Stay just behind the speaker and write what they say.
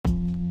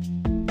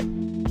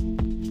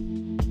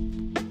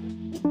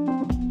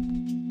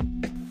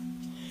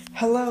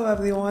Hello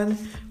everyone,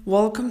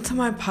 welcome to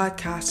my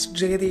podcast,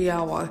 JD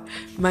Hour.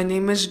 My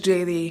name is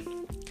JD.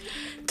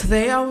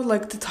 Today I would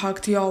like to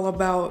talk to y'all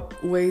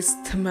about ways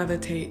to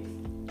meditate.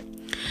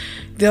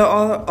 There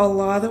are a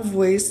lot of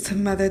ways to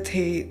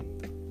meditate,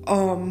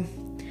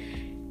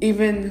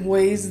 even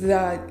ways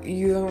that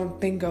you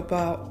don't think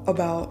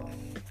about.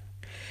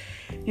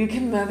 You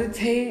can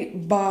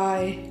meditate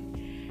by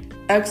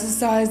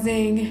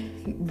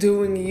exercising,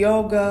 doing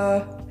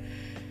yoga,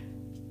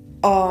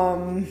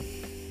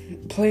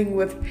 playing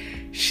with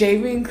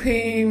shaving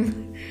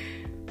cream,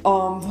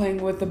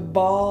 playing with a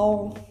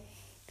ball,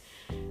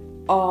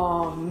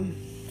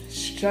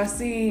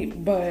 stressy,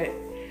 but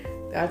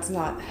that's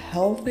not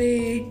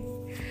healthy.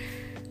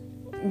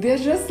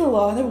 There's just a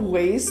lot of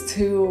ways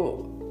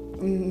to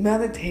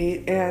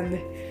meditate, and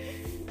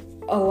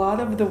a lot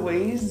of the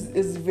ways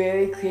is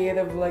very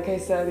creative. Like I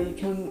said, you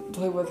can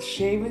play with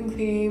shaving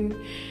cream,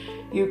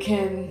 you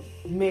can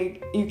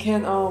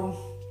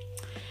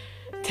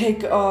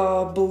take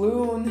a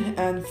balloon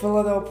and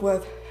fill it up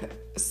with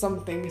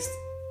something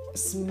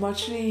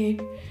mushy,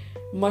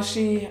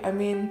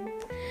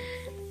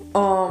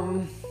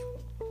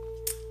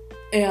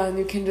 and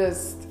you can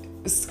just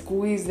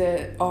squeeze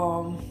it.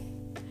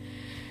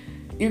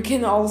 You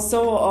can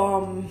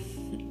also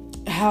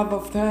have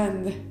a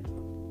friend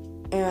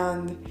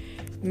and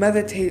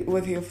meditate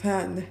with your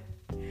friend.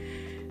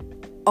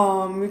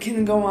 You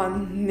can go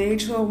on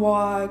nature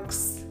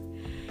walks.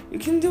 You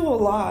can do a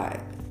lot.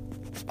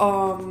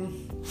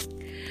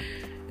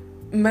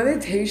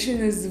 Meditation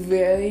is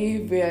very,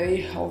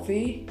 very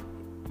healthy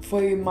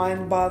for your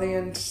mind, body,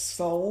 and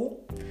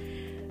soul.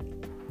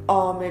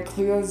 It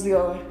clears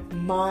your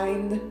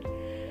mind.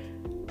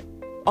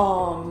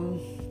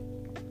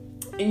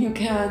 You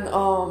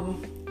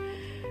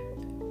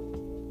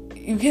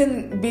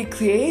can be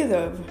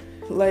creative.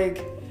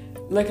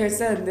 Like I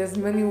said, there's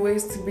many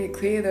ways to be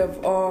creative.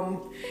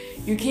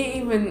 You can't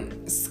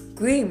even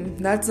scream.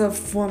 That's a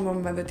form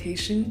of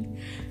meditation.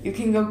 You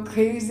can go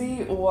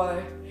crazy,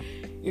 or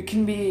you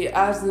can be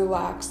as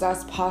relaxed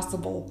as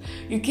possible.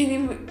 You can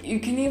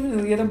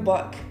even read a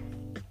book.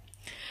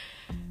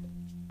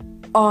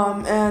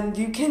 And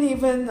you can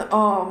even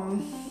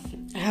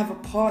have a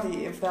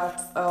party if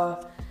that's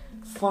a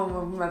form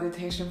of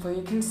meditation. But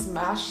you can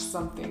smash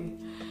something.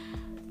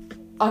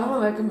 I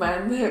don't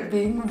recommend it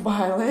being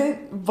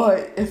violent,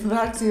 but if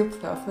that's your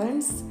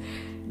preference,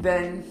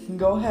 then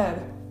go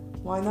ahead.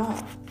 Why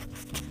not?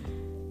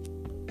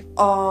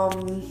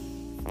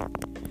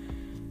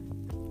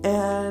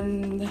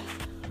 And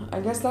I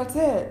guess that's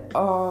it.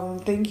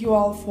 Thank you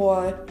all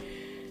for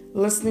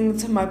listening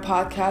to my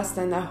podcast,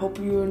 and I hope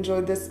you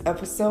enjoyed this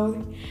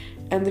episode.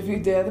 And if you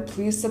did,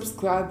 please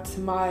subscribe to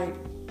my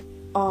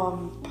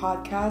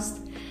podcast,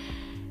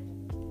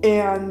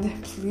 and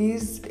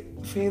please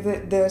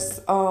favorite this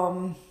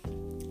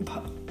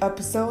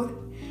episode,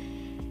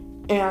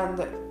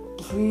 and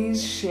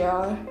please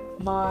share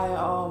my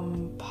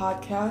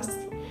podcast,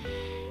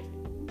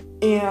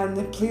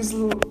 and please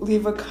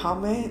leave a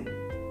comment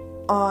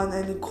on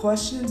any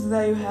questions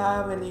that you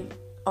have, any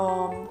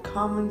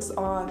comments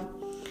on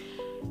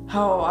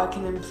how I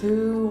can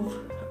improve,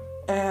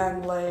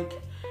 and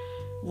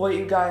what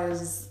you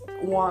guys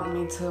want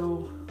me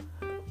to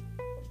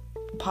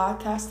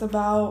podcast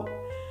about.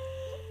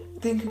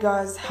 Thank you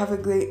guys. Have a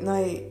great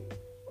night.